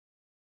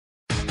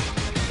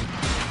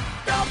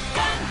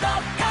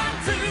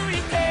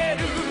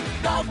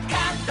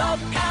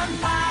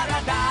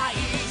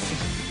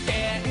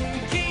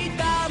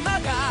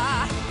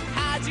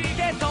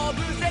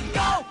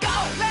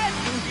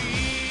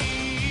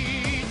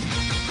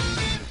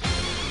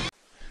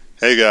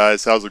Hey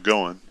guys, how's it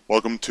going?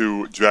 Welcome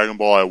to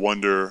Dragonball I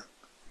Wonder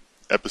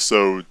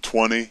episode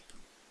 20.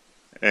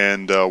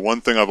 And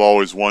one thing I've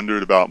always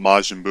wondered about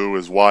Majin Buu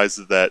is why is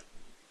it that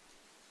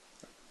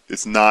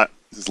it's not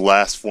his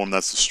last form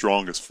that's the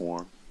strongest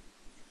form?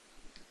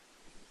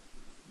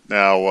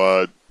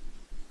 Now,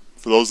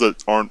 for those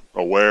that aren't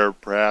aware,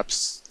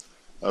 perhaps,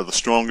 the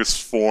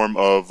strongest form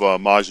of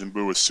Majin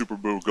Buu is Super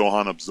Buu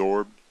Gohan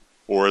Absorbed,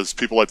 or as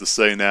people like to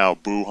say now,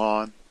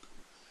 Buuhan.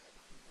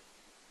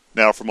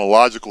 Now, from a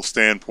logical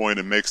standpoint,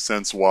 it makes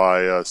sense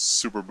why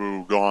Super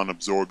Buu Gohan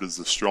Absorbed is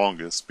the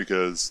strongest,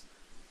 because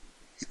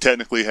he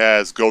technically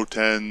has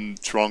Goten,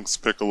 Trunks,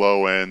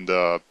 Piccolo, and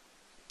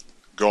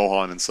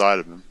Gohan inside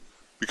of him.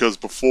 Because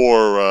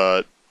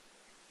before,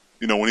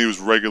 when he was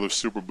regular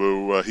Super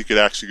Buu, he could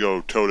actually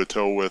go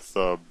toe-to-toe with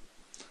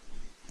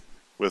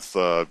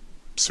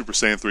Super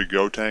Saiyan 3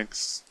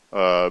 Gotenks.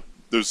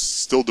 There's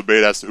still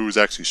debate as to who was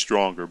actually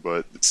stronger,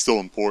 but it's still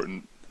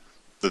important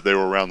that they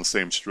were around the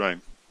same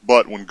strength.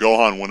 But when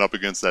Gohan went up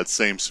against that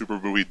same Super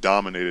Buu, he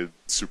dominated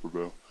Super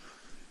Buu.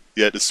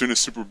 Yet as soon as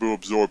Super Buu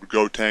absorbed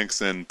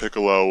Gotenks and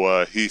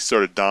Piccolo, he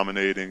started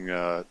dominating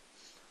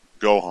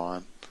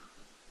Gohan.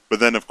 But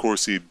then, of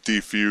course, he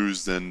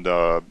defused and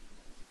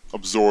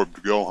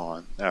absorbed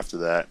Gohan after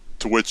that,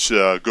 to which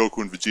Goku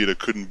and Vegeta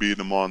couldn't beat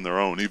him on their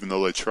own, even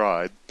though they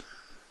tried.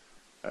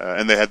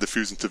 And they had to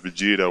fuse into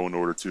Vegito in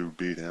order to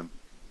beat him.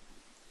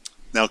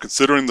 Now,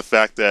 considering the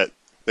fact that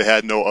they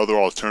had no other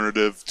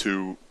alternative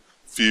to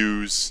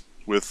fuse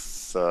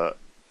with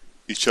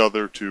each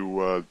other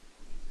to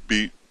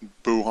beat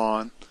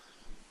Buuhan,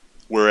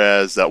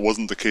 whereas that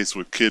wasn't the case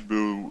with Kid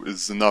Buu,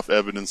 is enough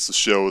evidence to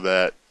show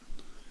that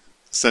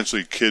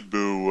essentially Kid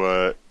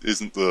Buu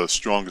isn't the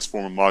strongest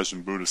form of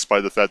Majin Buu,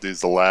 despite the fact that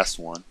he's the last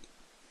one.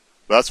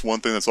 But that's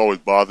one thing that's always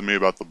bothered me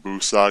about the Buu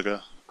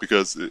saga,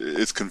 because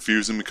it's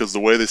confusing, because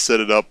the way they set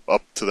it up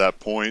to that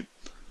point,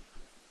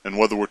 and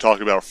whether we're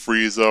talking about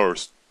Frieza or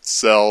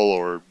Cell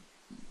or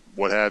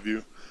what have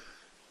you,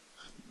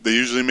 they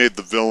usually made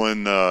the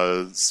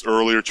villain's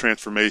earlier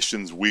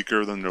transformations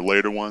weaker than their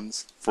later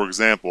ones. For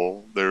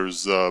example,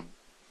 there's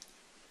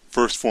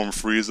first form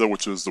Frieza,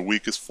 which was the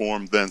weakest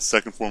form, then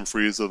second form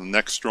Frieza, the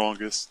next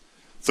strongest.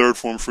 Third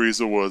form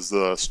Frieza was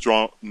the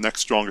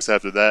next strongest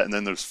after that, and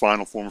then there's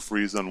final form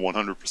Frieza and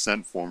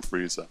 100% form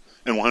Frieza.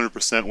 And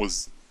 100%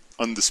 was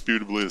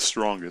undisputably the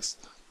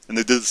strongest. And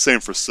they did the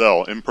same for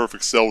Cell.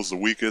 Imperfect Cell was the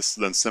weakest,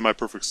 then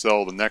semi-perfect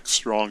Cell, the next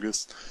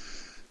strongest.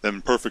 Then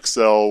Perfect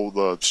Cell,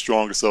 the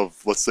strongest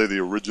of, let's say, the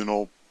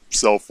original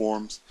Cell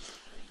forms.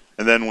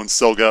 And then when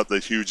Cell got the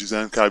huge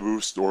Zenkai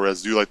boost, or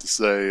as you like to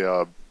say,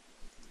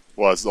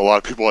 as a lot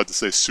of people like to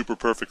say, Super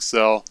Perfect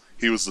Cell,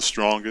 he was the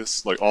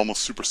strongest, like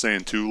almost Super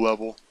Saiyan 2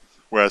 level.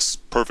 Whereas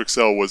Perfect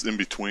Cell was in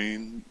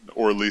between,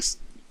 or at least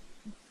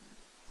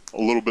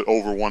a little bit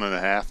over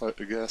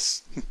 1.5, I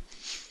guess.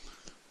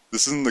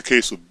 This isn't the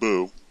case with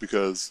Buu,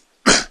 because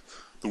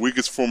the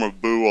weakest form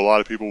of Buu, a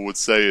lot of people would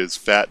say, is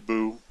Fat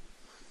Buu.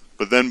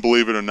 But then,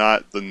 believe it or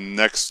not, the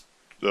next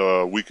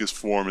weakest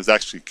form is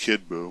actually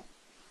Kid Buu.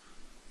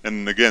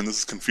 And again, this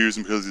is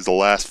confusing because he's the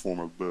last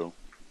form of Buu.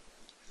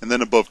 And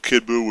then above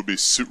Kid Buu would be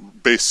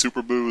base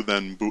Super Buu,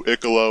 then Buu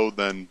Piccolo,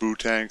 then Buu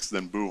Tanks,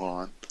 then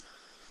Buuhan.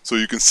 So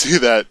you can see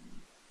that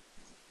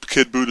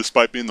Kid Buu,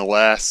 despite being the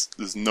last,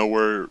 is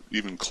nowhere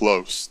even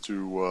close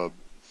to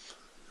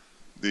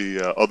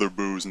the other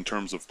Buus in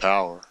terms of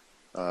power.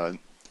 And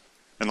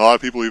a lot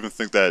of people even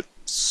think that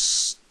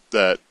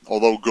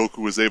although Goku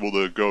was able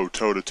to go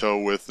toe-to-toe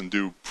with and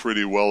do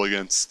pretty well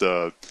against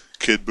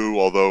Kid Buu,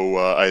 although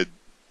I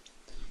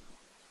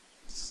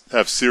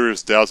have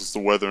serious doubts as to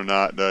whether or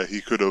not he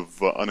could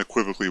have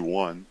unequivocally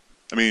won.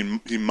 I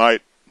mean, he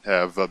might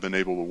have been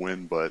able to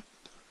win, but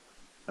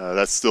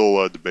that's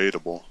still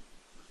debatable.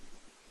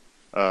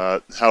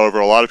 However,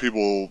 a lot of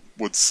people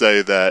would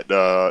say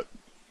that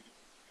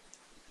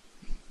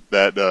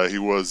he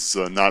was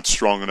not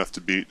strong enough to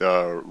beat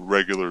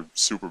regular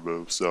Super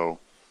Buu,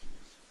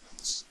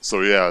 So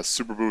yeah,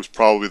 Super Buu is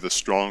probably the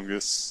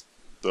strongest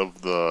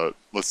of the,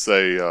 let's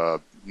say,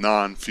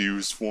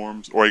 non-fused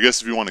forms. Or I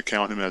guess if you want to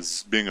count him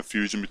as being a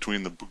fusion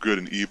between the good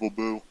and evil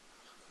Buu.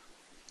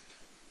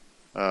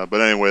 But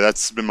anyway,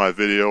 that's been my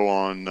video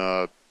on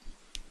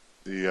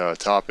the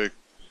topic,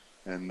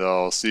 and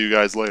I'll see you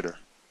guys later.